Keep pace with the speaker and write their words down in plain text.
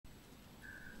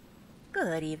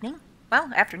Good evening.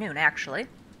 Well, afternoon, actually.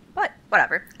 But,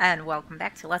 whatever. And welcome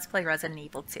back to Let's Play Resident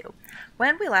Evil 2.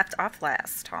 When we left off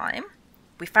last time,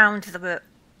 we found the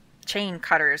chain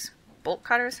cutters. Bolt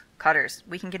cutters? Cutters.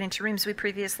 We can get into rooms we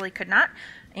previously could not.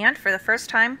 And for the first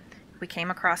time, we came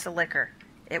across a liquor.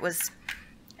 It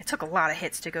took a lot of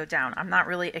hits to go down. I'm not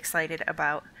really excited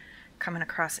about coming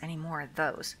across any more of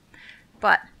those.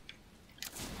 But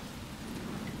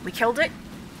we killed it.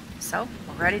 So,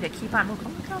 we're ready to keep on moving.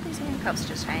 Oh, look at all these handcuffs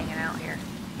just hanging out here.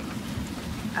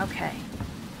 Okay.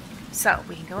 So,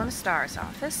 we can go in the S.T.A.R.S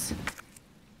office.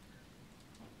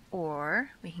 Or,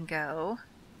 we can go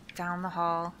down the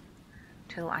hall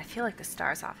to... I feel like the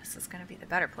S.T.A.R.S office is going to be the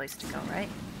better place to go, right?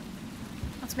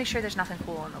 Let's make sure there's nothing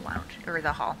cool in the lounge. Or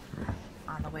the hall.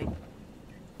 On the way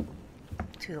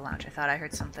to the lounge. I thought I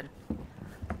heard something.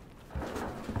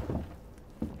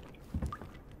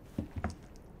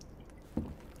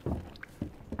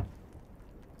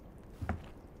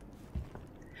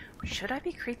 Should I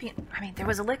be creeping? I mean, there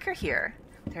was a liquor here.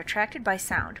 They're attracted by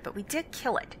sound, but we did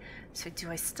kill it. So do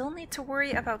I still need to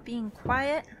worry about being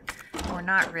quiet? Or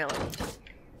not really?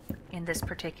 In this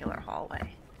particular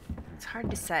hallway. It's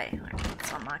hard to say.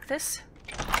 Let's unlock this.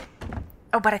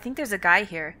 Oh, but I think there's a guy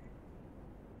here.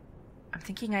 I'm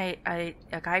thinking a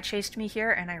guy chased me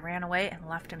here and I ran away and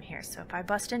left him here. So if I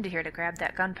bust into here to grab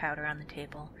that gunpowder on the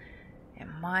table, it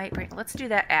might bring... Let's do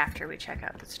that after we check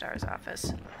out the S.T.A.R.S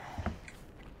office.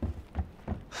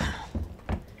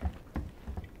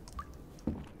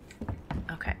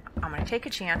 Okay, I'm going to take a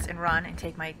chance and run and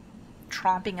take my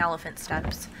tromping elephant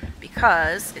steps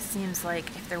because it seems like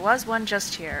if there was one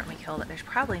just here and we killed it, there's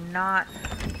probably not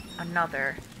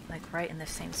another like right in the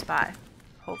same spot.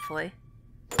 Hopefully.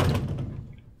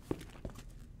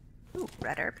 Ooh,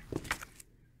 red herb.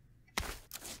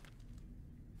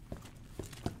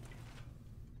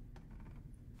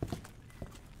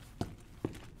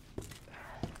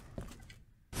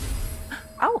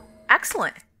 Oh,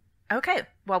 excellent. Okay,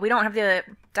 well, we don't have the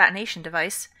detonation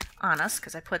device on us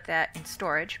because I put that in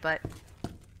storage, but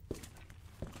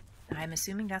I'm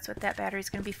assuming that's what that battery is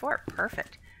going to be for.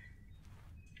 Perfect.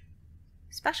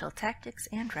 Special Tactics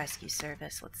and Rescue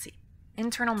Service. Let's see.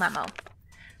 Internal memo.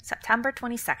 September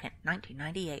 22nd,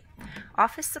 1998.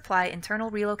 Office Supply Internal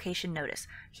Relocation Notice.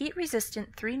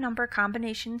 Heat-resistant 3-number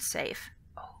combination safe.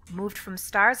 Oh, moved from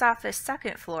S.T.A.R.S office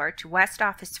 2nd floor to West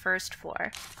office 1st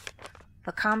floor.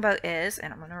 The combo is,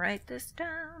 and I'm going to write this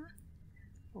down,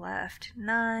 left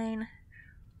 9,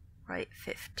 right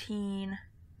 15,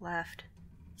 left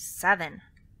 7.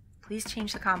 Please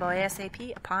change the combo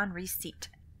ASAP upon receipt.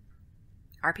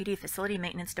 RPD Facility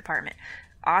Maintenance Department.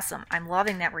 Awesome. I'm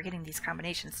loving that we're getting these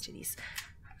combinations to these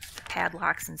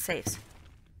padlocks and safes.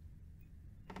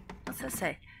 What's that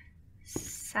say?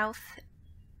 South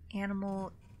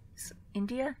Animal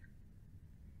India?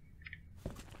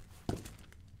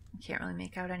 Can't really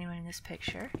make out anyone in this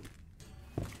picture.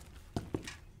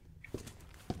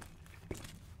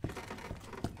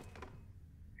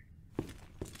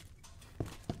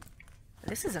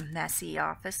 This is a messy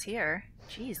office here.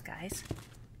 Jeez, guys.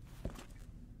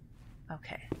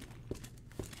 Okay.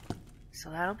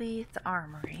 So that'll be the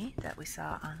armory that we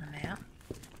saw on the map.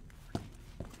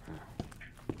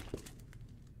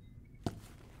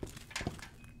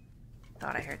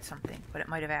 Thought I heard something, but it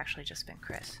might have actually just been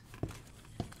Chris.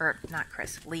 Or, not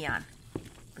Chris, Leon.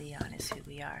 Leon is who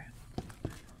we are.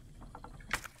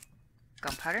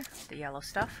 Gunpowder, the yellow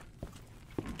stuff.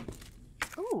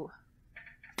 Ooh,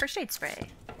 first aid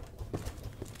spray.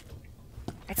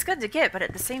 It's good to get, but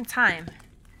at the same time,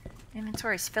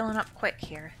 inventory's filling up quick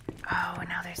here. Oh, and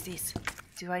now there's these.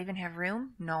 Do I even have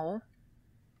room? No.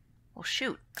 Well,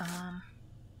 shoot.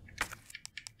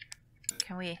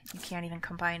 Can we? You can't even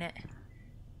combine it.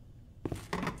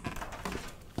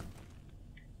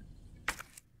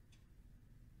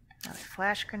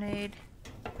 Flash grenade.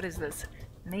 What is this?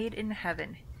 Made in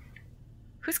heaven.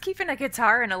 Who's keeping a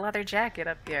guitar and a leather jacket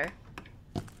up here?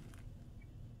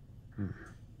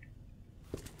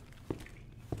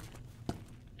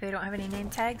 They don't have any name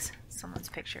tags? Someone's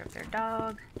picture of their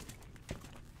dog.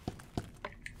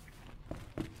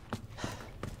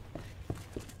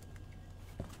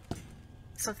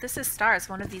 So if this is S.T.A.R.S,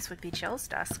 one of these would be Jill's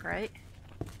desk, right?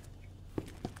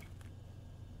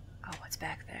 Oh, what's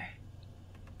back there?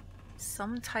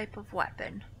 Some type of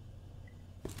weapon.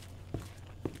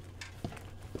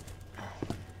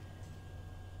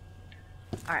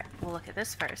 Alright, we'll look at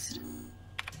this first.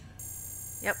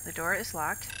 Yep, the door is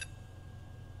locked.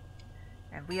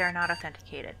 And we are not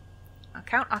authenticated.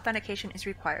 Account authentication is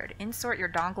required. Insert your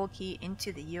dongle key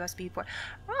into the USB port.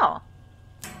 Oh!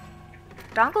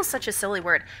 Dongle's such a silly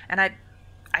word, and I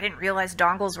I didn't realize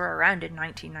dongles were around in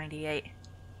 1998.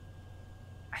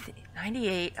 I think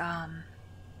 98, I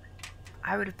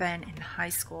would have been in high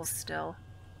school still.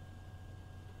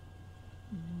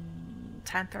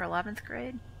 10th or 11th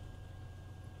grade?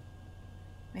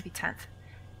 Maybe 10th.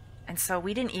 And so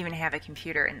we didn't even have a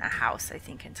computer in the house, I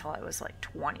think, until I was like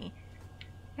 20.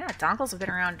 Yeah, dongles have been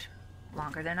around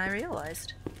longer than I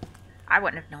realized. I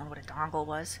wouldn't have known what a dongle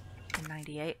was in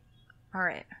 98.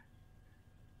 Alright.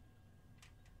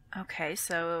 Okay,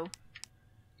 so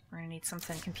we're going to need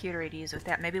something computery to use with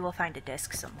that. Maybe we'll find a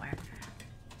disk somewhere.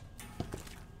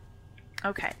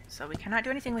 Okay, so we cannot do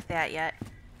anything with that yet.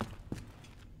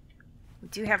 We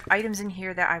do have items in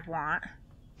here that I want.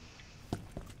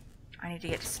 I need to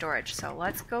get to storage, so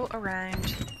let's go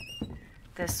around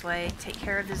this way, take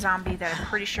care of the zombie that I'm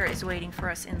pretty sure is waiting for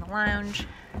us in the lounge,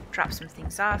 drop some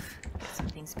things off, get some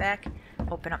things back,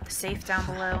 open up the safe down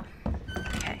below.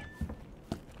 Okay.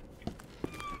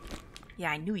 Yeah,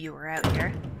 I knew you were out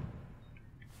here.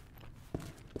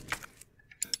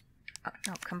 Oh,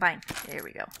 no, combine. There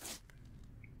we go.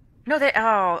 No, they.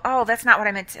 Oh, that's not what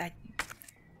I meant to.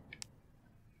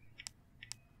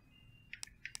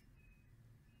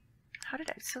 How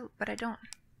did I? So, but I don't.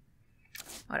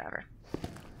 Whatever.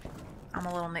 I'm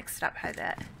a little mixed up how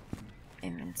that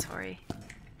inventory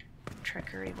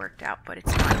trickery worked out, but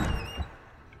it's fine.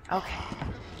 Okay.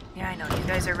 Yeah, I know. You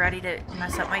guys are ready to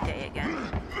mess up my day again.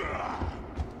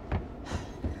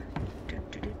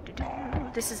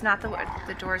 This is not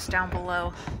the doors down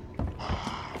below.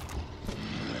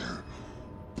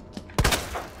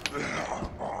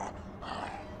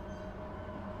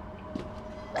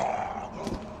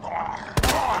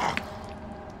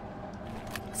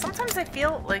 Sometimes I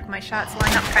feel like my shots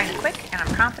line up kind of quick and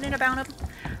I'm confident about them,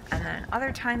 and then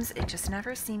other times it just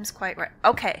never seems quite right.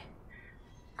 Okay.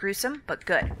 Gruesome, but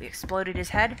good. We exploded his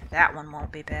head. That one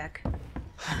won't be back.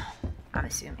 I'm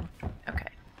assuming. Okay.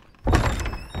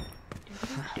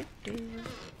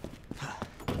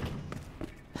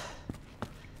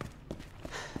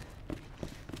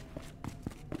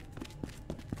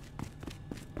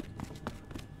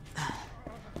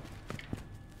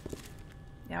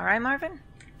 You alright, Marvin?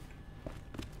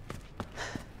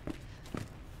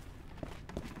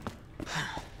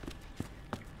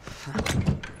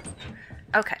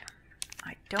 Okay.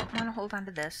 I don't want to hold on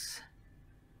to this.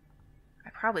 I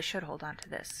probably should hold on to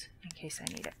this in case I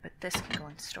need it, but this can go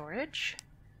in storage.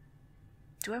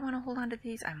 Do I want to hold on to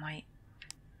these? I might.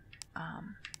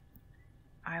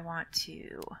 I want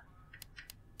to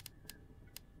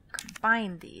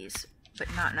combine these,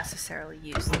 but not necessarily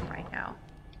use them right now.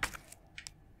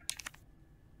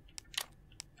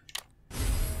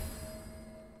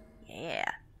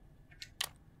 Yeah.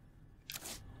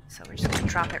 So we're just going to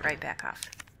drop it right back off.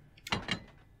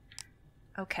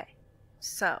 Okay,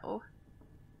 so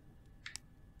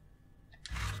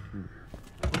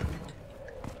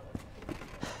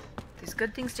there's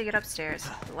good things to get upstairs.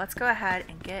 So let's go ahead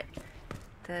and get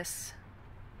this.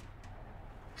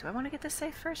 Do I want to get this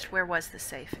safe first? Where was the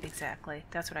safe exactly?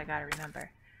 That's what I gotta remember.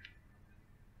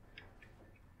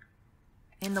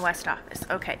 In the west office.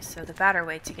 Okay, so the better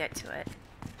way to get to it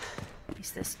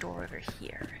is this door over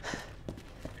here.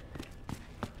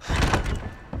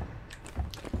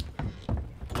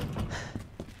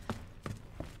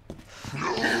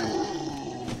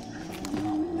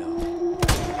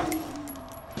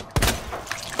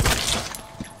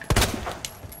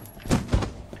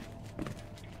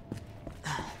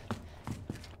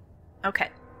 Okay.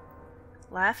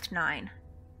 Left 9.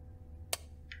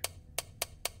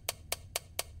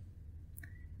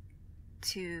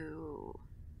 To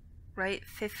right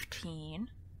 15.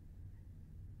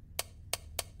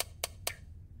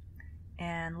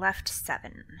 And left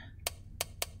 7.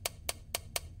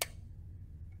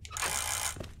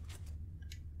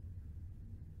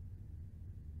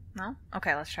 No?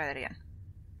 Okay, let's try that again.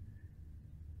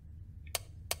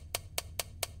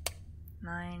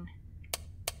 9,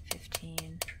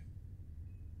 15,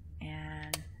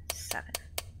 and 7.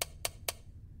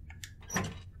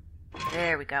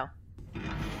 There we go.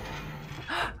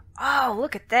 Oh,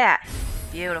 look at that.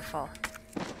 Beautiful.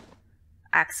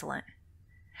 Excellent.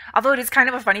 Although it is kind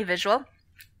of a funny visual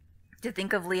to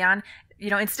think of Leon, you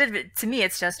know, instead of it, to me,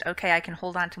 it's just, okay, I can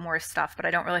hold on to more stuff, but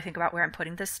I don't really think about where I'm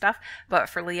putting this stuff. But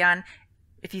for Leon,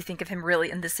 if you think of him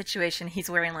really in this situation, he's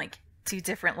wearing like 2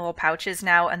 different little pouches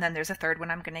now, and then there's a third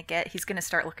one I'm going to get. He's going to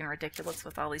start looking ridiculous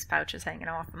with all these pouches hanging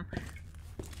off him.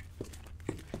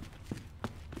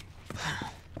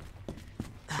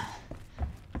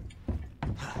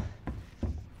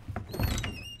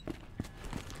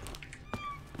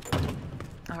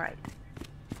 Alright.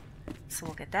 So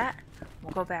we'll get that.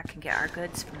 We'll go back and get our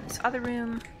goods from this other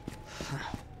room.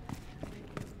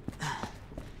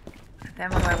 And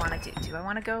then what do I want to do? Do I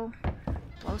want to go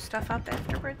blow stuff up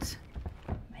afterwards?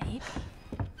 Maybe.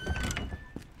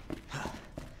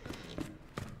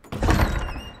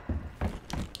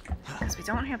 Because we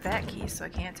don't have that key, so I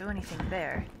can't do anything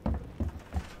there.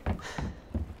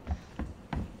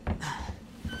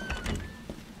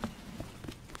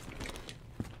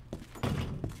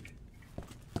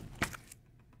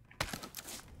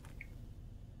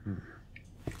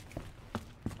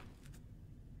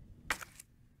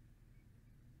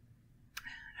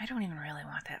 I don't even really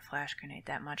want that flash grenade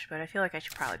that much, but I feel like I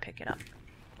should probably pick it up.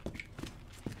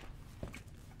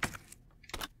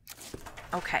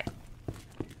 Okay.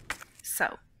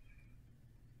 So.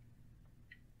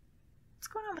 What's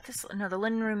going on with this? No, the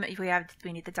linen room,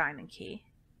 we need the diamond key.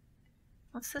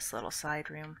 What's this little side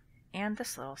room? And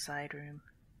this little side room.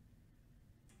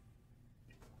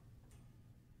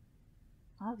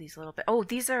 All these little bit. Oh,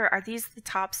 are these the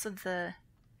tops of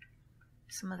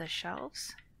some of the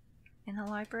shelves in the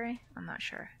library? I'm not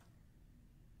sure.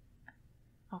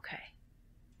 Okay.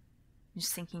 I'm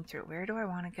just thinking through, where do I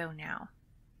want to go now?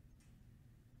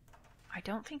 I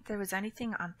don't think there was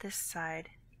anything on this side,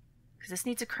 because this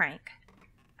needs a crank,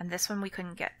 and this one we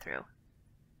couldn't get through.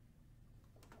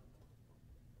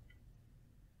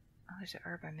 Oh, there's an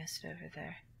herb I missed over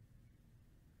there.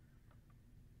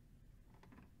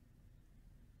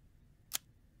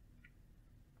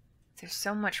 There's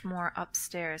so much more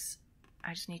upstairs.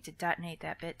 I just need to detonate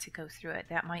that bit to go through it.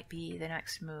 That might be the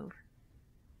next move.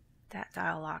 That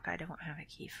dial lock I don't have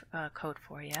a code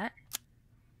for yet.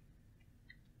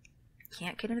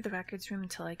 Can't get into the records room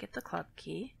until I get the club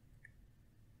key.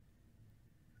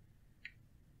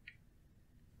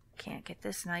 Can't get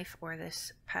this knife or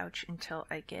this pouch until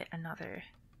I get another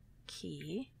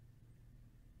key.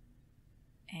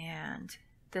 And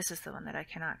this is the one that I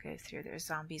cannot go through. There's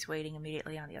zombies waiting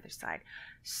immediately on the other side.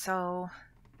 So,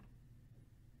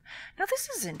 now this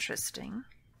is interesting.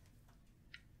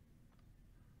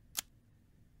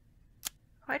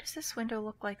 Why does this window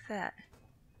look like that?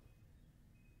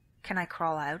 Can I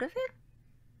crawl out of it?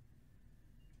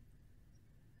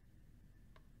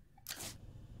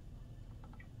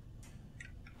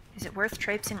 Is it worth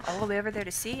traipsing all the way over there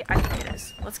to see? I think it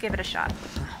is. Let's give it a shot.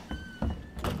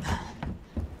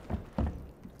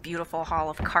 Beautiful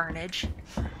Hall of Carnage.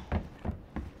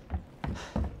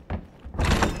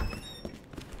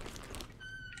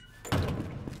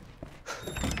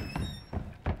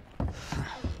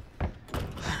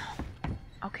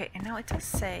 Okay, and now it does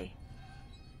say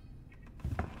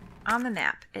on the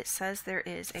map, it says there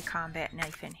is a combat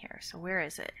knife in here. So where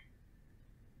is it?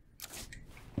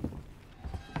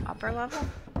 Upper level?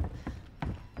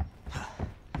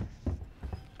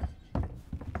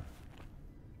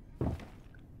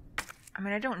 I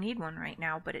mean, I don't need one right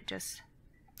now, but it's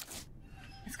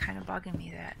kind of bugging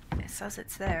me that it says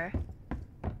it's there.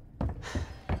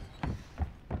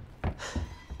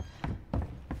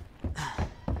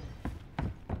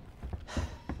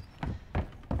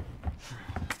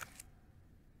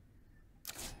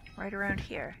 Right around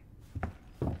here.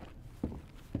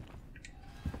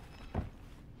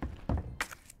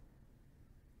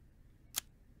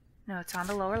 No, it's on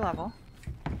the lower level.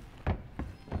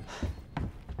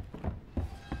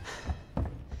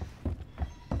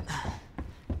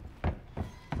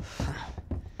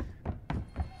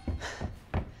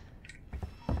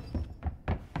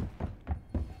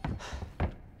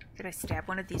 Did I stab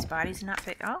one of these bodies and not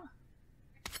pick? Oh.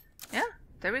 Yeah,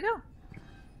 there we go.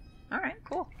 Alright,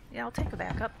 cool. Yeah, I'll take a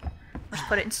backup. Let's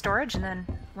put it in storage, and then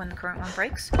when the current one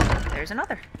breaks, there's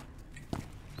another.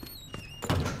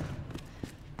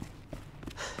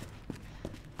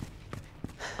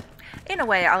 In a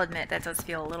way, I'll admit that does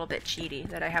feel a little bit cheaty,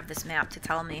 that I have this map to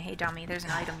tell me, hey dummy, there's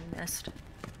an item you missed.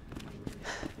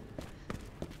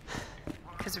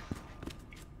 Because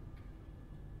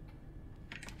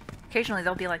occasionally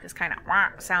there'll be like this kind of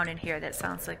wah sound in here that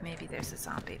sounds like maybe there's a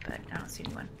zombie, but I don't see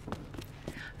anyone.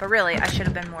 But really, I should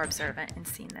have been more observant and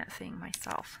seen that thing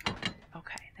myself.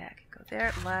 Okay, that could go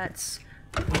there. Let's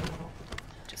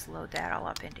just load that all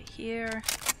up into here.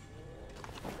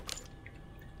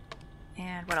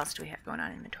 And what else do we have going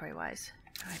on inventory-wise?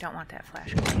 I don't want that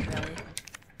flash grenade, really.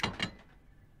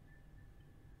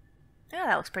 Yeah,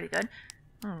 that looks pretty good.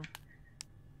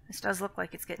 This does look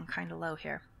like it's getting kind of low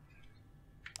here.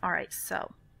 Alright,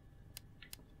 so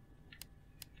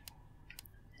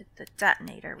the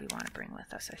detonator we want to bring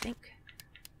with us, I think.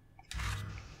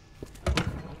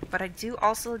 But I do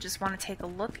also just want to take a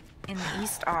look in the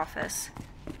east office.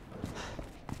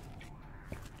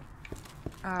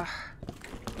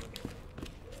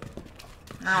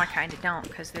 Now I kind of don't,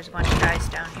 because there's a bunch of guys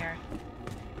down here.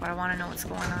 But I want to know what's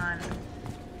going on.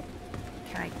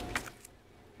 Can I...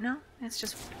 No? It's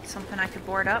just something I could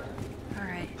board up?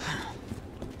 Alright.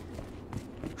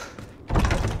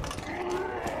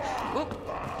 Oop.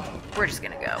 We're just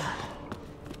gonna go.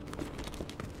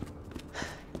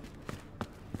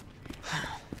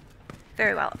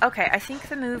 Very well. Okay, I think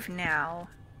the move now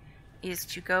is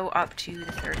to go up to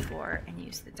the 3rd floor and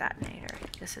use the detonator.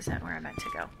 This isn't where I meant to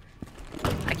go.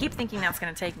 I keep thinking that's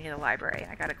going to take me to the library.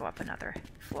 I gotta go up another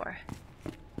floor.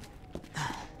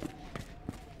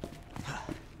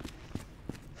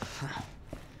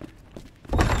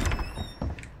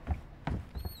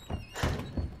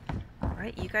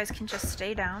 Alright, you guys can just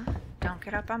stay down. Don't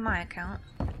get up on my account.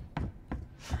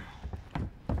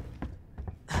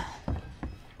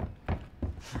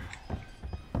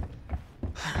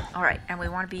 Alright, and we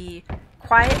want to be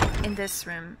quiet in this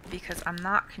room because I'm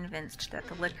not convinced that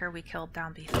the licker we killed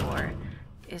down before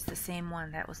is the same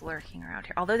one that was lurking around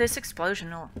here. Although this explosion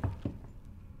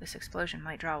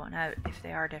might draw one out if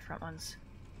they are different ones.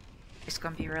 It's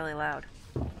going to be really loud.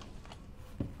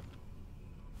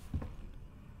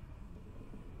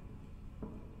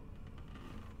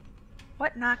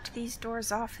 What knocked these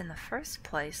doors off in the first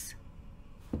place?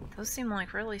 Those seem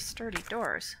like really sturdy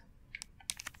doors.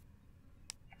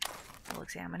 We'll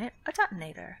examine it. A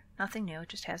detonator. Nothing new, it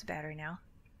just has a battery now.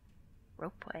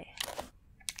 Ropeway.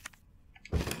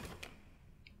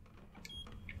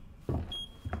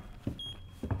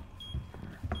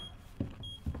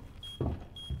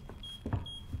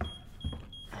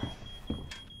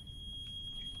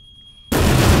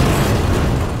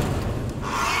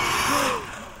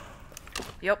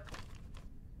 Yep.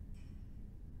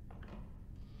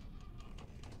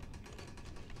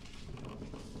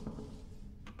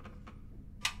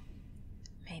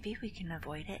 Maybe we can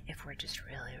avoid it if we're just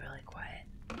really, really quiet.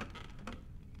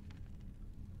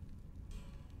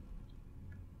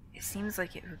 It seems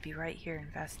like it would be right here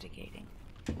investigating.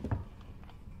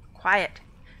 Quiet,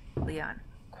 Leon.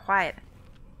 Quiet.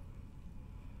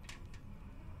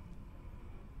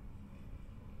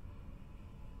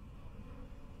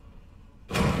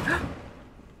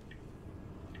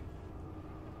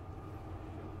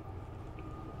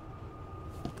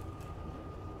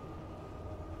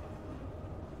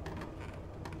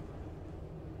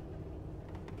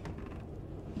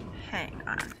 Hang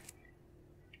on.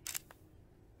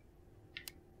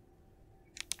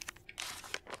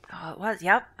 Oh, it was.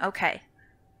 Yep. Okay.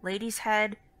 Lady's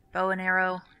head, bow and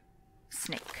arrow,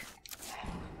 snake.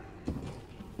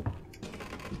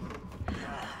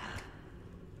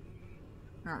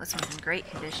 Oh, this one's in great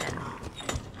condition.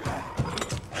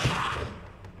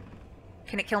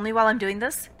 Can it kill me while I'm doing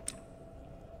this?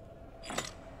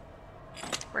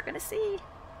 We're gonna see.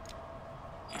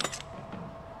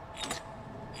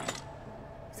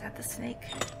 Is that the snake?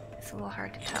 It's a little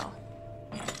hard to tell.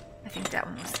 I think that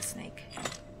one was the snake.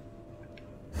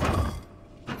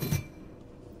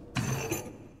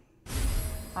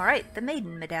 Alright, the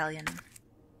maiden medallion.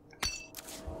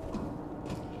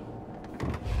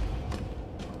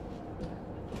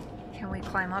 Can we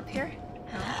climb up here?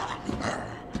 No.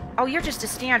 Oh, you're just a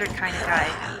standard kind of guy.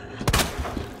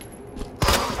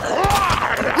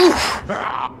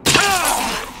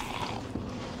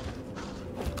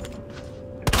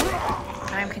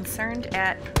 I'm concerned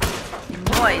at the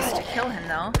noise to kill him,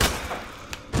 though.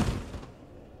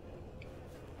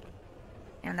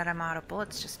 And that I'm out of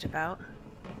bullets just about.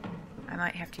 I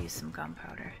might have to use some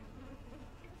gunpowder.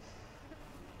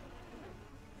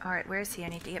 Alright, where is he? I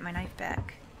need to get my knife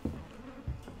back.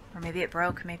 Or maybe it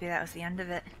broke. Maybe that was the end of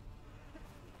it.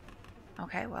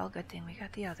 Okay, well, good thing we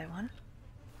got the other one.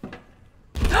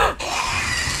 No!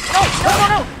 No, no,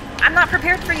 no! I'm not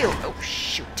prepared for you! Oh,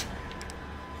 shoot.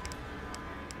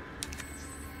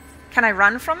 Can I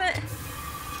run from it?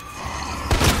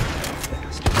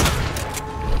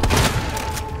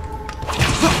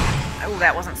 Oh,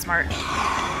 that wasn't smart.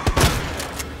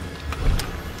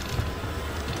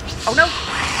 Oh, no!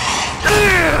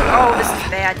 Oh, this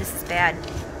is bad. This is bad.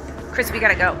 Chris, we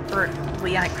gotta go. Or,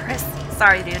 Leon. Chris.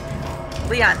 Sorry, dude.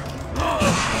 Leon.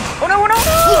 Oh, no, no, no!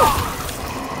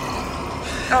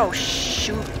 Oh,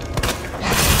 shoot.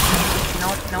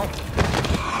 Nope, nope.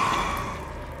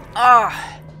 Oh.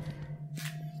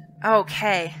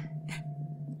 Okay.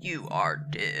 You are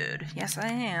dead. Yes, I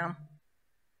am.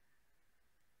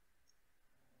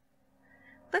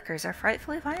 Lickers are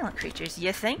frightfully violent creatures,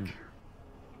 you think?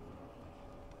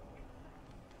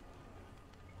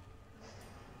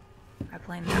 I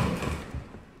blame them.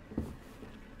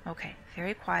 Okay,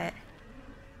 very quiet.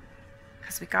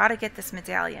 Because we gotta get this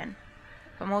medallion.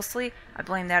 But mostly, I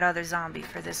blame that other zombie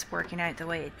for this working out the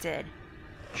way it did.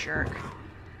 Jerk.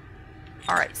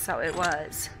 Alright, so it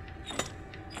was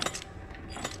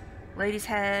lady's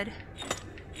head,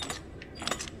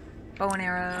 bow and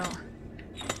arrow,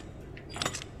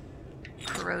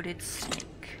 corroded snake.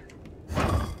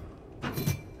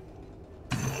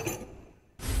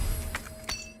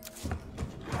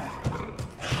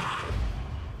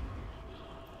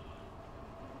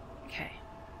 Okay.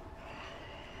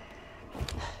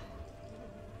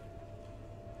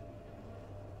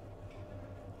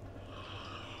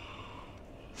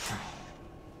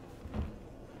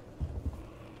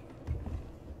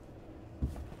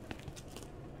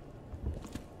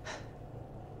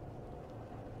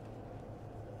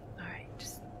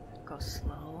 Go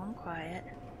slow and quiet.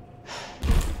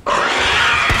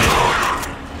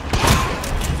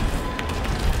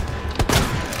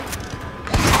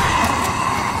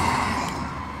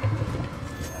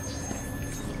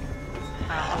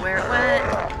 I don't know where it went.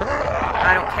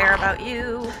 I don't care about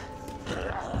you.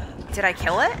 Did I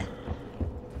kill it?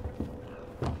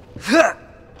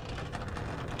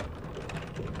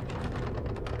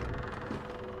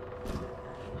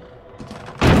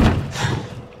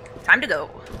 Time to go.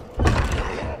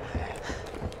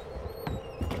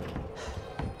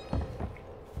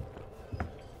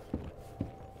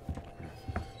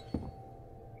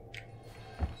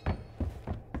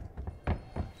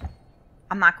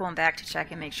 I'm not going back to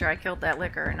check and make sure I killed that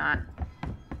liquor or not.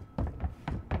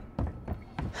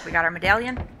 We got our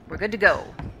medallion. We're good to go.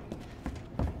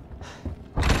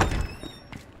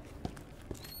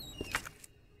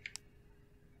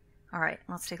 Alright,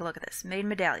 let's take a look at this. Maiden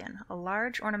medallion. A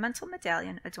large ornamental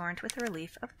medallion adorned with a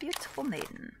relief of a beautiful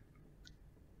maiden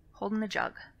holding the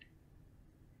jug.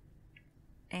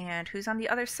 And who's on the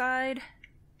other side?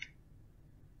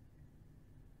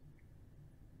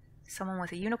 Someone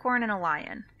with a unicorn and a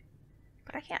lion.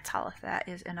 But I can't tell if that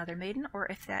is another maiden or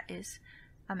if that is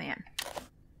a man.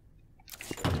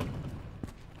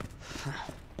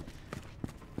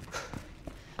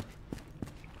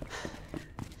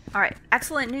 Alright,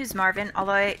 excellent news, Marvin.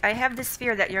 Although I have this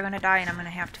fear that you're going to die and I'm going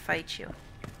to have to fight you.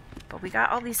 But we got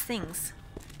all these things.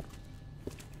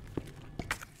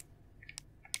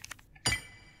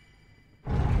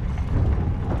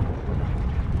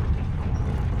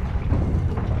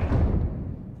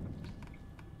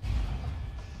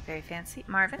 Very fancy.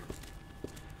 Marvin?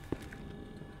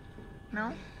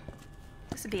 No?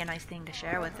 This would be a nice thing to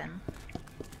share with him.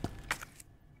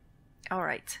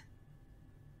 Alright.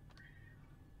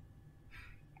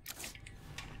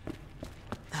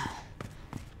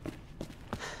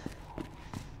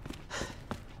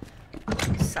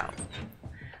 So,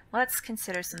 let's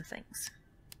consider some things.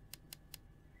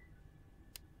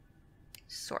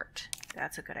 Sort.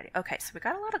 That's a good idea. Okay, so we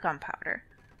got a lot of gunpowder.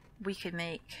 We could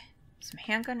make some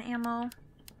handgun ammo,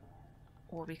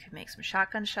 or we could make some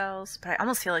shotgun shells, but I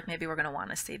almost feel like maybe we're going to want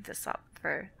to save this up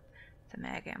for the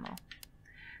mag ammo.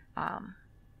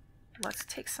 Let's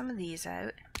take some of these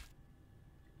out.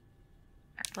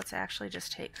 Let's actually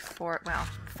just take 4. Well,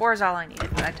 4 is all I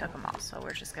needed, but I took them all, so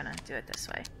we're just going to do it this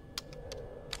way.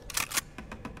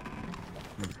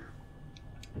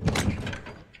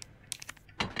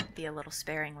 Be a little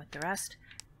sparing with the rest.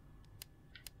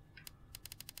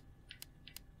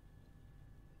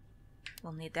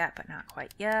 We'll need that, but not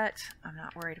quite yet. I'm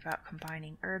not worried about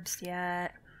combining herbs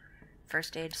yet.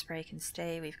 First aid spray can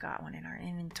stay. We've got one in our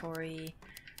inventory.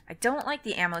 I don't like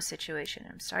the ammo situation.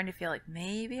 I'm starting to feel like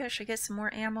maybe I should get some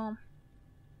more ammo.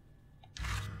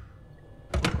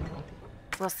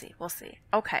 We'll see. We'll see.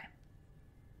 Okay.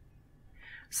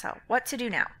 So, what to do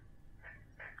now?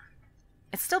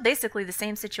 It's still basically the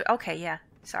same situation. Okay, yeah.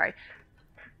 Sorry.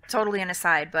 Totally an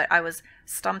aside, but I was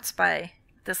stumped by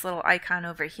this little icon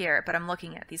over here, but I'm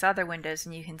looking at these other windows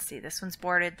and you can see this one's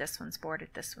boarded, this one's boarded,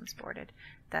 this one's boarded.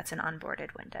 That's an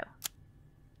unboarded window.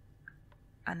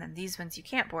 And then these ones you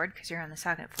can't board because you're on the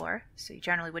second floor, so you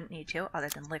generally wouldn't need to, other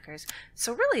than liquors.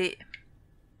 So really,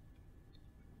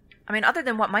 I mean, other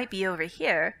than what might be over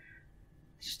here,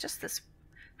 it's just this.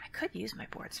 I could use my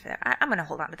boards for that. I'm going to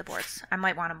hold on to the boards. I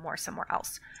might want them more somewhere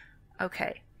else.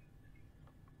 Okay.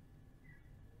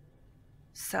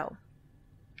 So,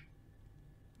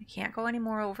 I can't go any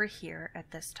more over here at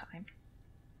this time.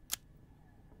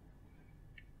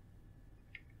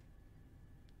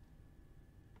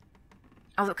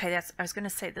 Oh, okay, I was going to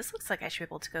say, this looks like I should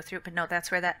be able to go through it, but no, that's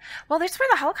where well, that's where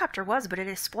the helicopter was, but it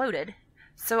exploded.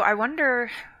 So I wonder,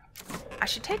 I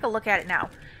should take a look at it now.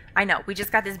 I know, we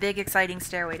just got this big, exciting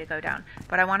stairway to go down,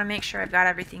 but I want to make sure I've got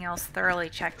everything else thoroughly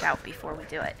checked out before we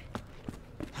do it.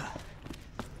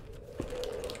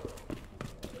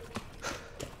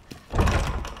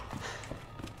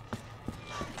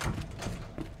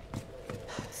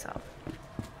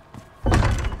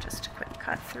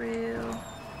 through.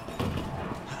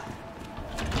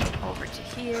 Over to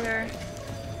here.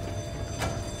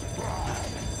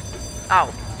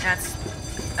 Oh, that's...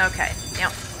 Okay,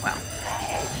 yep, well.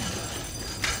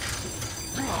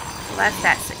 Well, that's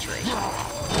that situation.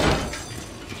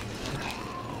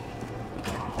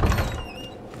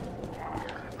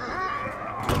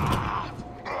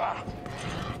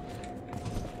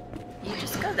 You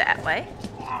just go that way.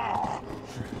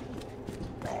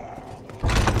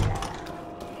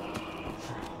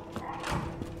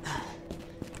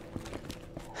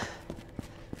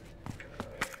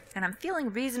 And I'm feeling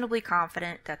reasonably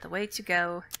confident that the way to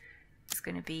go is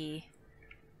going to be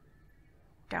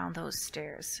down those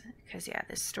stairs. Because, yeah,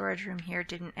 this storage room here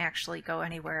didn't actually go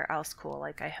anywhere else cool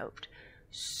like I hoped.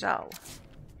 So,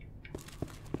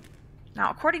 now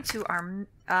according to our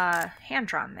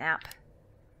hand-drawn map,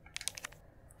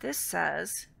 this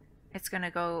says it's going to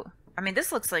go... I mean,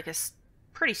 this looks like a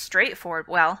pretty straightforward,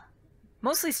 well,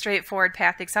 mostly straightforward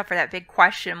path except for that big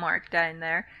question mark down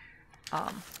there.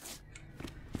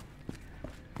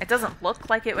 It doesn't look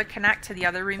like it would connect to the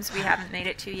other rooms we haven't made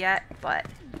it to yet, but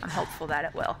I'm hopeful that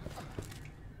it will.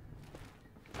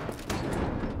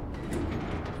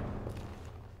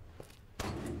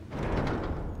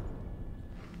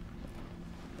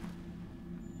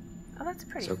 Oh, that's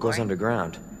pretty. So it goes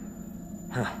underground.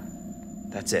 Huh.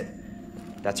 That's it.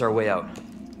 That's our way out.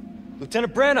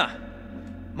 Lieutenant Branna!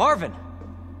 Marvin!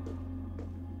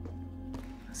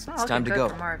 It's not looking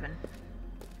good for Marvin.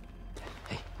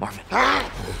 Hey, Marvin.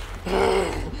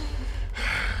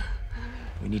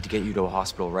 We need to get you to a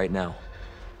hospital right now.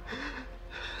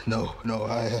 No,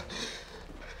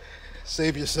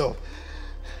 save yourself.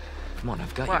 Come on,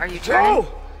 I've got you. What, are you trying?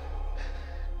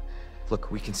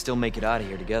 Look, we can still make it out of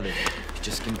here together. You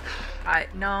just can...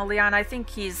 No, Leon, I think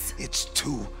he's... It's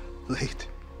too late.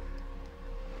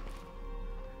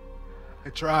 I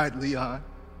tried, Leon.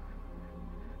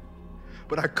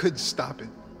 But I couldn't stop it.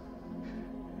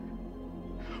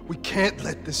 We can't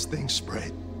let this thing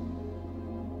spread.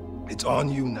 It's on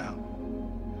you now.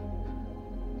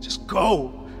 Just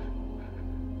go.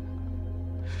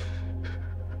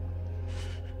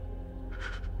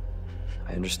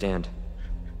 I understand.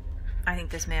 I think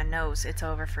this man knows it's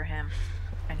over for him,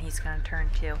 and he's gonna turn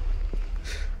too.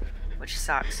 Which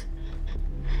sucks.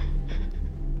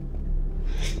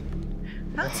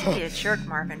 Not to be a jerk,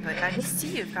 Marvin, but I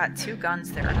see you've got 2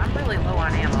 guns there, and I'm really low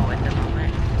on ammo at the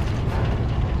moment.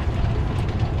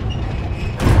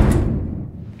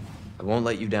 I won't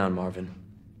let you down, Marvin.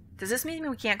 Does this mean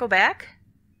we can't go back?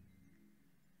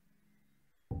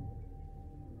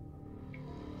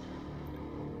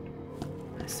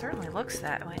 It certainly looks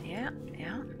that way. Yeah.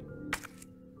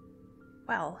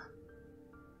 Well.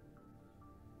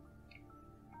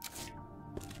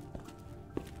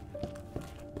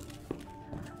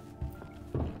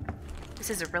 This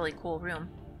is a really cool room.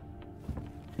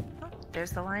 Oh,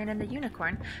 there's the lion and the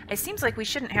unicorn. It seems like we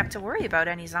shouldn't have to worry about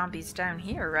any zombies down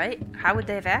here, right? How would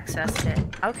they have accessed it?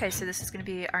 Okay, so this is going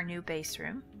to be our new base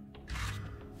room.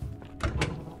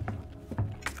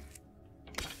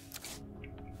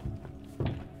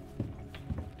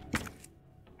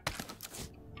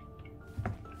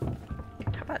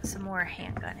 How about some more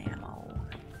handgun ammo?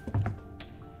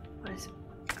 What is...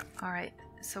 Alright,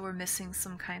 so we're missing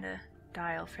some kind of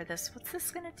dial for this. What's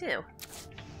this gonna do?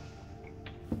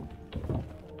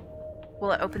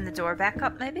 Will it open the door back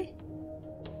up, maybe?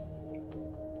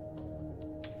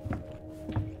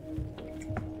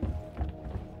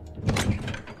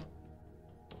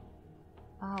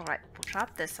 Alright, we'll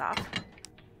chop this off.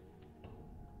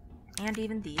 And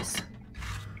even these.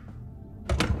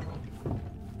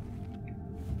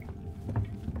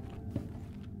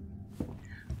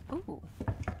 Ooh.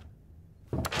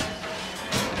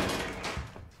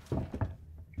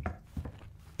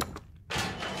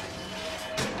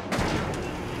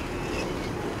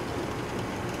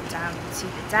 Down into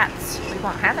the depths. We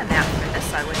won't have a map for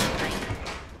this, I wouldn't think.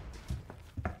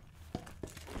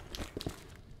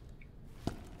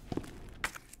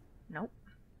 Nope.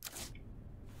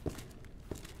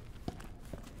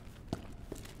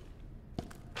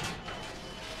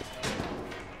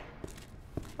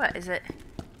 What is it?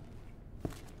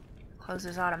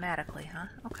 Closes automatically, huh?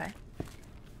 Okay.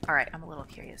 Alright, I'm a little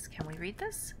curious. Can we read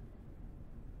this?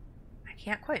 I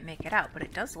can't quite make it out, but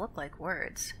it does look like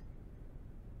words.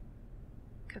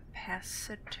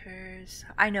 Capacitors.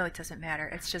 I know it doesn't matter.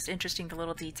 It's just interesting, the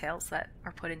little details that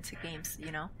are put into games,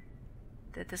 you know?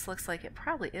 That this looks like it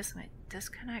probably is.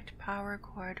 Disconnect power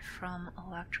cord from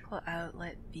electrical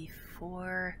outlet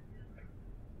before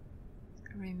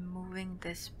removing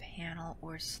this panel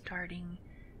or starting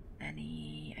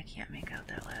any... I can't make out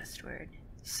that last word.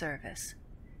 service.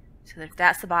 So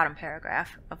that's the bottom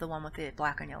paragraph of the one with the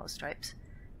black and yellow stripes.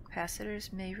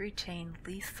 Capacitors may retain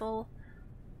lethal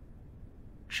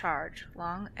charge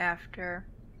long after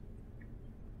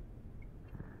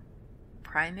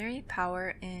primary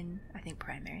power in, I think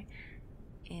primary,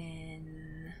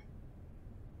 in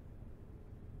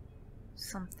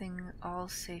something, all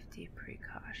safety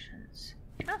precautions.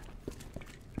 Oh,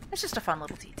 it's just a fun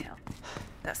little detail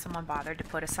that someone bothered to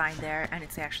put a sign there, and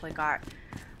it's actually got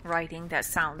writing that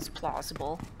sounds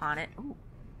plausible on it. Ooh.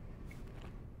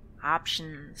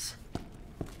 Options.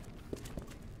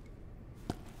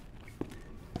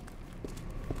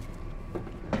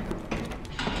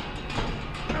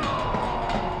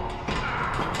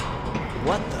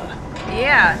 What the?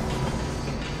 Yeah.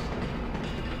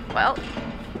 Well,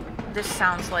 this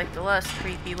sounds like the less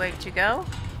creepy way to go.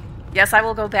 Yes, I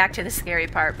will go back to the scary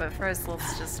part, but first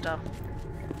let's just,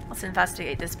 let's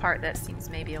investigate this part that seems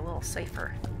maybe a little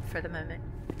safer for the moment.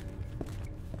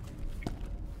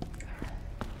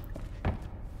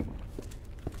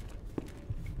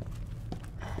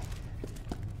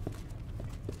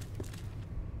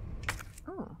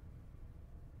 Ooh.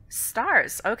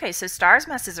 S.T.A.R.S. Okay, so S.T.A.R.S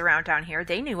messes around down here.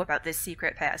 They knew about this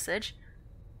secret passage.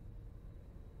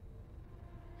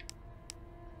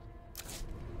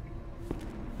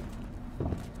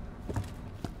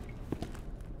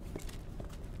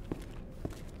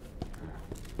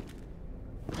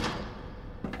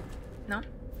 No?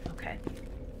 Okay.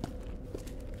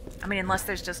 I mean, unless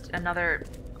there's just another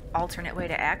alternate way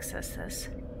to access this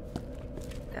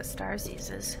that S.T.A.R.S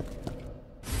uses.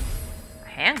 A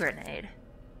hand grenade.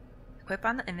 Equip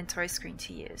on the inventory screen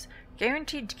to use.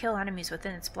 Guaranteed to kill enemies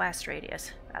within its blast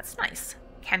radius. That's nice.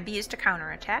 Can be used to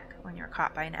counterattack when you're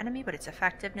caught by an enemy, but its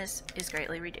effectiveness is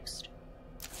greatly reduced.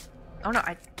 Oh no,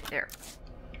 there.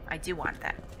 I do want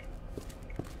that.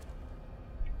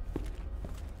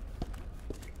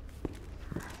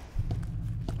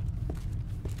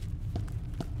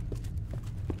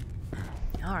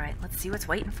 Alright, let's see what's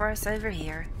waiting for us over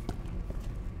here.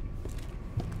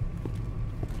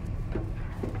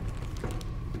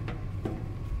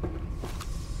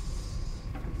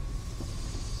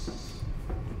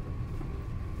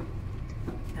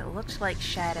 It looks like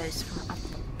shadows from up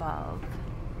above.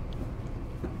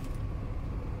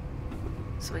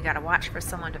 So we gotta watch for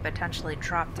someone to potentially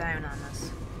drop down on us.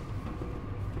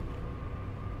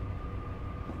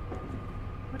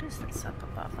 What is this up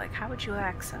above? Like, how would you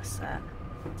access that?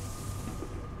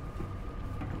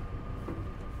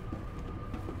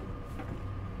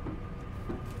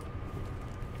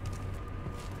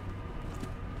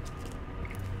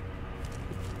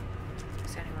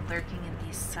 Is anyone lurking in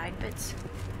these side bits?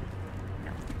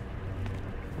 No.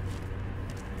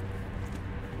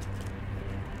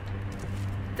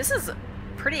 This is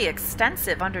pretty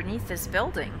extensive underneath this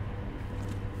building.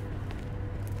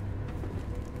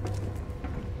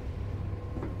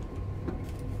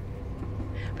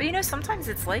 But you know, sometimes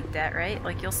it's like that, right?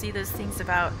 Like, you'll see those things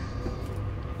about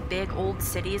big old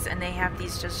cities and they have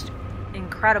these just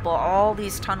incredible, all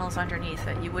these tunnels underneath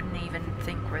that you wouldn't even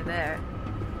think were there.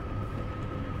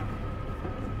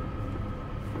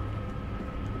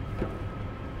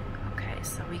 Okay,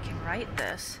 so we can write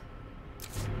this.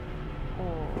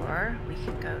 Or we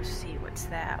can go see what's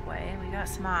that way. We got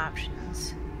some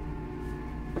options.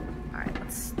 Alright,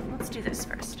 let's do this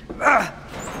first.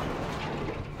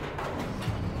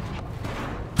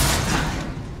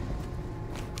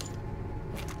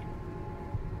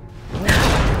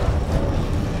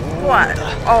 What?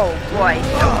 Oh boy.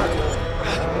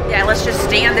 Yeah, let's just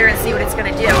stand there and see what it's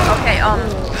gonna do. Okay, Oh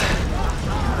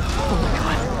my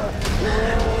god.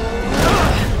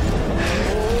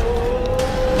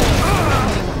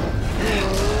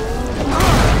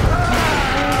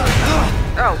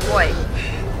 Oh boy.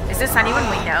 Is this anyone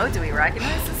we know? Do we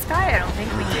recognize this guy? I don't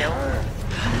think we do.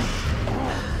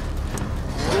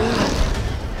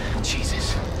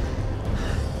 Jesus.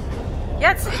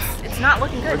 Yeah, it's not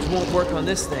looking good. Words won't work on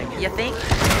this thing. You think?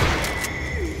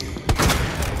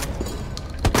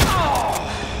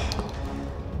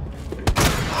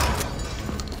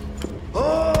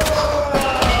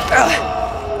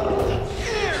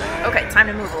 Okay, time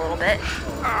to move a little bit.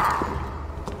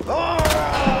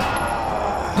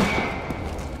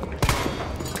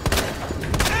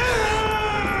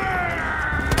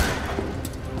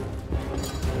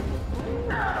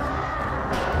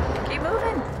 Keep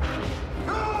moving.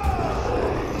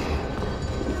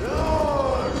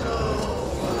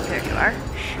 There you are.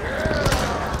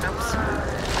 Oops.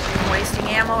 I'm wasting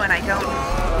ammo and I don't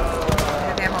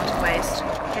have ammo to waste.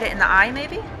 Hit it in the eye,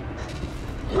 maybe?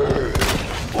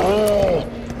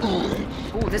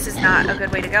 Ooh, this is not a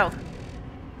good way to go.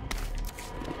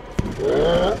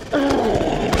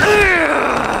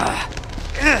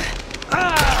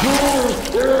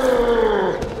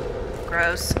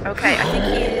 Gross. Okay, I think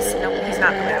he's... Nope, he's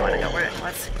not the way I want to go.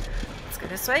 Let's go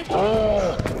this way.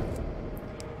 Oh,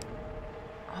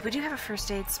 we do have a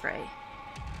first aid spray.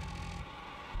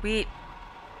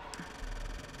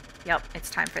 Yep,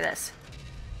 it's time for this.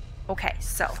 Okay,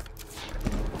 so...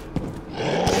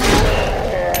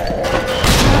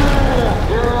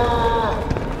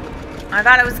 I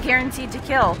thought it was guaranteed to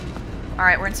kill.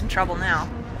 Alright, we're in some trouble now.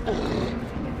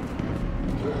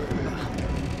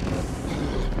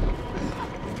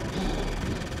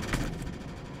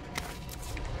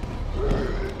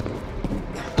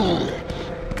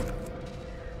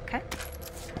 Okay.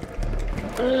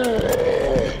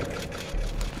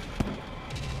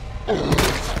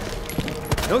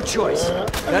 No choice.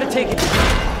 Gotta take it.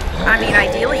 I mean,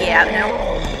 ideally, yeah, but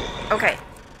no. Okay.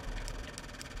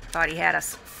 Thought he had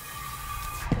us.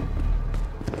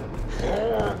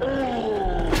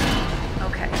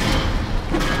 Okay.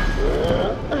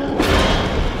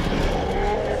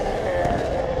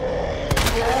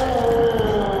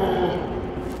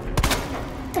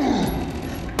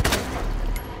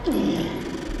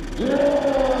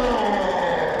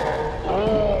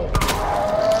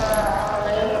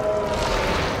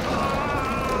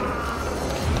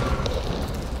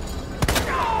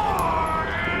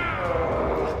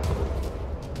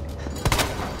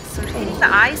 So hitting the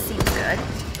eyes seems good.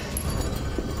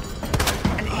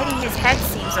 And hitting his head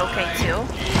seems okay too.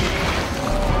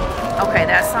 Okay,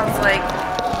 that sounds like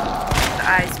the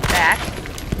eyes back.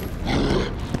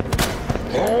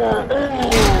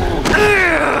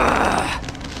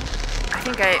 I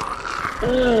think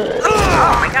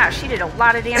oh my gosh, she did a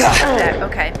lot of damage with that.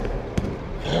 Okay.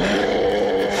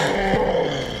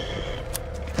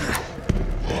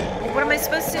 What am I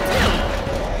supposed to do?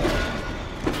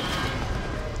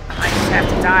 I might just have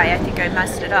to die. I think I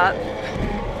messed it up.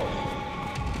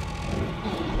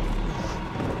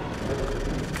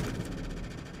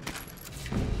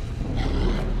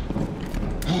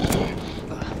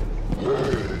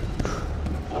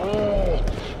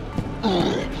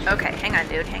 Okay, hang on,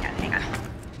 dude. Hang on.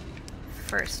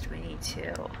 First, we need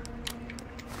to...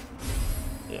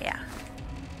 Yeah.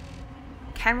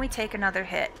 Can we take another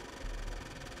hit?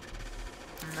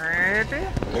 Maybe?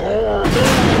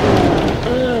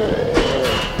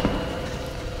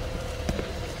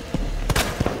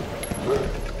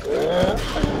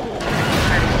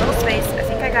 Alright, little space. I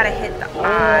think I gotta hit the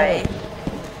eye.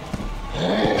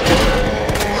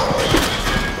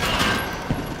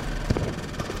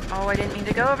 Oh, I didn't mean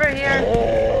to go over here.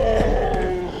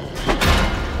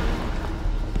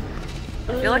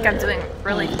 I feel like I'm doing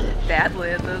really badly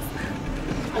at this.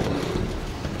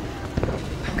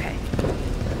 Okay.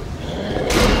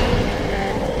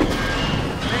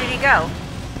 Where did he go?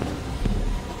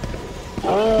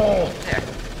 There.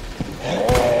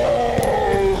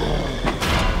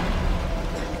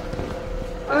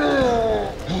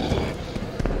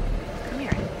 Come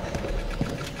here.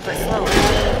 But slowly.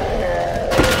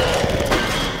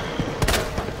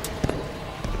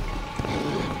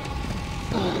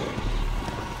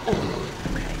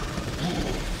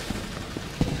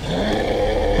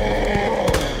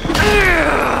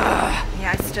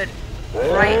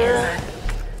 Right in the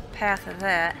path of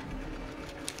that.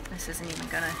 This isn't even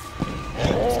gonna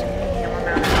just a medium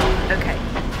amount of health. Okay.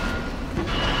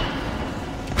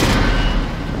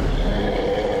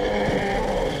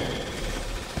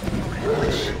 Okay,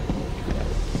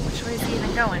 which way is he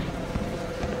even going?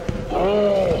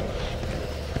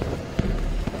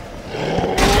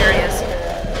 There he is.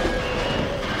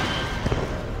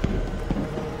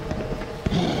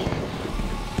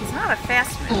 He's not a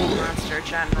fast-moving monster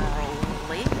generally.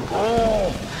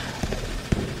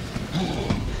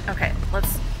 Okay,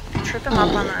 let's trip him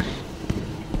up on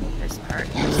this part.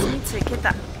 I just need to get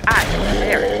the eye.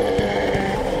 There.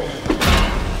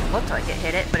 It looked like it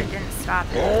hit it, but it didn't stop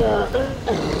it.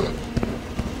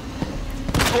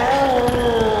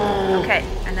 Okay,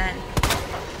 and then...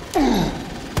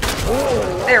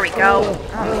 There we go.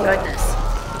 Oh my goodness.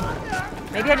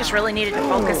 Maybe I just really needed to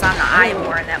focus on the eye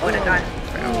more and that would have done...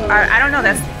 I don't know,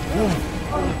 that's...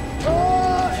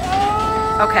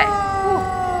 Okay.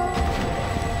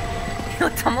 It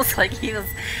looked almost like he was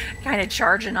kind of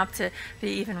charging up to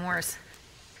be even worse.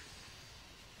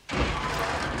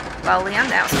 Well, Leon,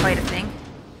 that was quite a thing.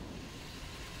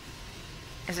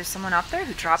 Is there someone up there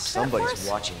who dropped that for us? Somebody's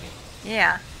watching me.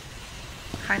 Yeah.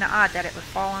 Kind of odd that it would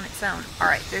fall on its own.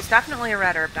 Alright, there's definitely a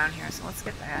red herb down here, so let's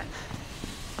get that.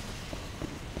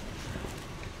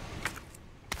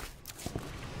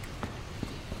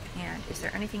 And is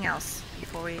there anything else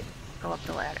before we go up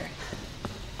the ladder.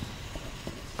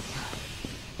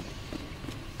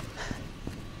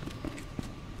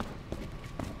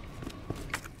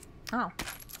 Oh,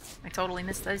 I totally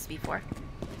missed those before.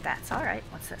 That's alright.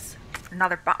 What's this?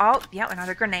 Another oh, yeah,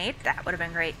 another grenade. That would have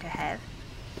been great to have.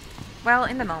 Well,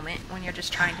 in the moment, when you're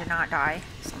just trying to not die,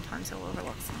 sometimes you'll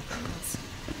overlook some things.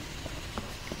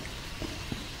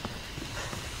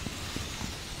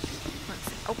 Let's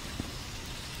see. Oh,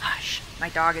 hush. My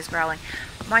dog is growling.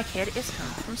 My kid is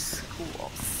home from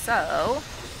school, so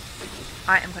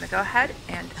I am going to go ahead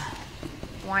and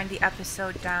wind the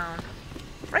episode down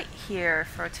right here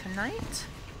for tonight.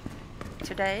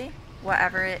 Today,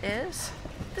 whatever it is.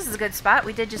 This is a good spot.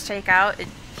 We did just take out a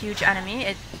huge enemy.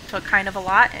 It took kind of a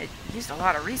lot. It used a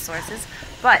lot of resources,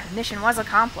 but mission was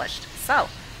accomplished. So,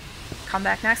 come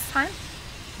back next time.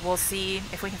 We'll see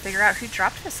if we can figure out who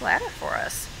dropped this ladder for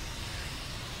us.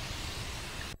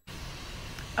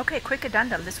 Okay, quick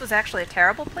addendum. This was actually a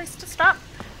terrible place to stop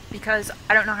because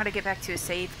I don't know how to get back to a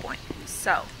save point.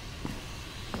 So,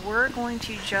 we're going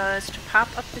to just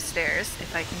pop up the stairs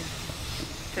if I can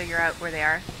figure out where they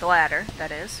are. The ladder,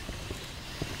 that is.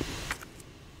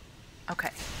 Okay.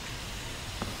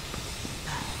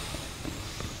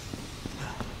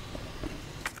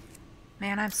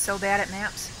 Man, I'm so bad at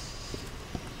maps.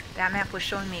 That map was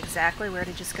showing me exactly where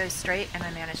to just go straight, and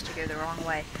I managed to go the wrong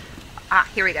way. Ah,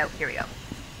 here we go, here we go.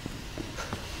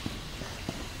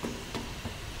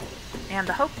 And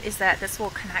the hope is that this will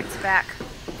connect back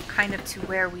kind of to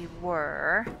where we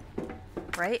were,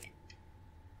 right?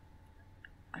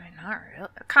 I mean, not really.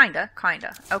 Kinda.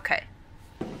 Okay.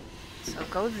 So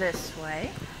go this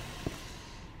way.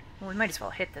 Well, we might as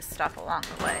well hit this stuff along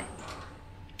the way.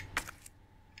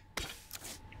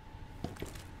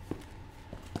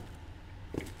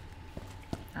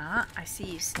 Ah, I see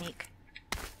you, sneak.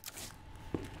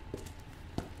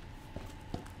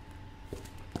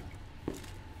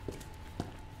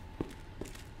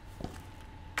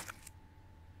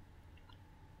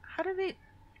 How did we...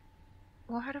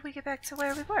 Well, how did we get back to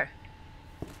where we were?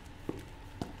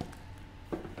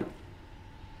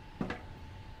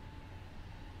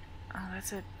 Oh,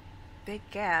 that's a big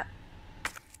gap.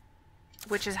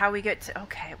 Which is how we get to...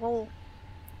 Okay, well...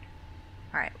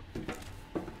 Alright.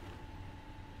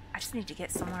 I just need to get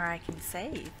somewhere I can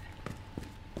save.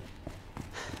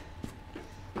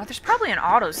 Oh, there's probably an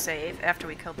autosave after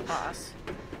we killed the boss.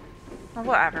 Well,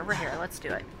 whatever. We're here. Let's do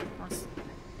it. Let's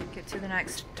get to the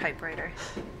next typewriter.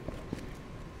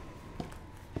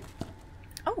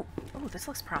 Oh! Oh, this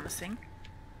looks promising.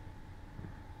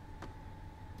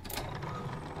 Look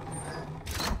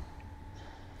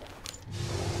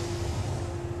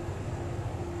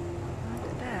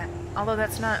at that. Although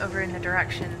that's not over in the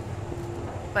direction,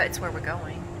 but it's where we're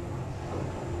going.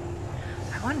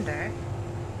 I wonder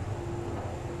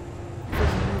if we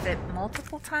can move it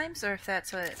multiple times or if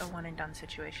that's a one and done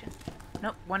situation.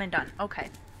 Nope, one and done. Okay.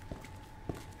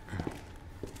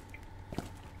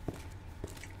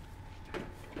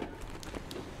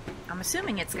 I'm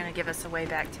assuming it's going to give us a way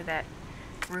back to that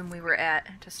room we were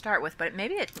at to start with, but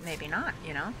maybe not,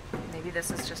 you know? Maybe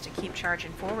this is just a keep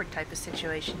charging forward type of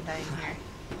situation down here.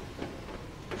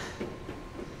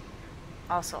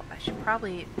 Also, I should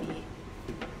probably be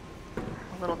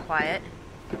a little quiet,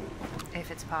 if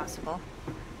it's possible,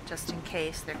 just in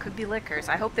case. There could be lickers.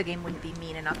 I hope the game wouldn't be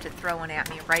mean enough to throw one at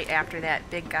me right after that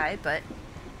big guy, but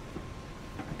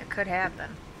it could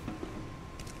happen.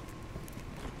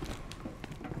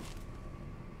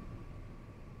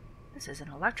 This is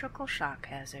an electrical shock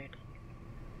hazard.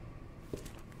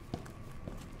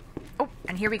 Oh,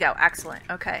 and here we go. Excellent.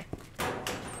 Okay.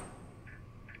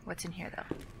 What's in here,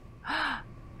 though?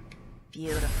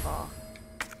 Beautiful.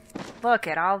 Look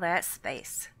at all that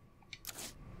space.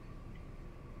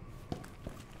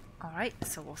 Alright,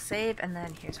 so we'll save, and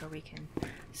then here's where we can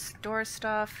store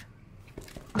stuff.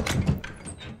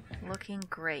 Looking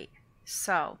great.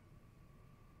 So,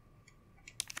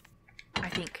 I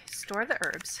think store the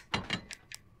herbs.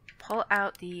 Pull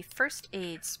out the first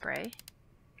aid spray,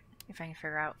 if I can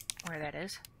figure out where that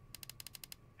is.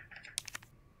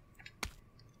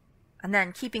 And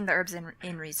then keeping the herbs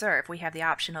in reserve, we have the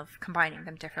option of combining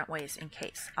them different ways in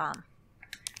case.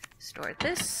 Store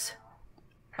this.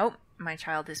 Oh, my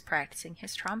child is practicing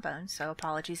his trombone, so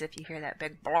apologies if you hear that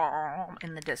big blom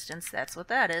in the distance. That's what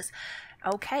that is.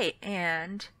 Okay,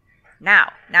 and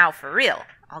now for real,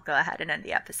 I'll go ahead and end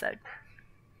the episode.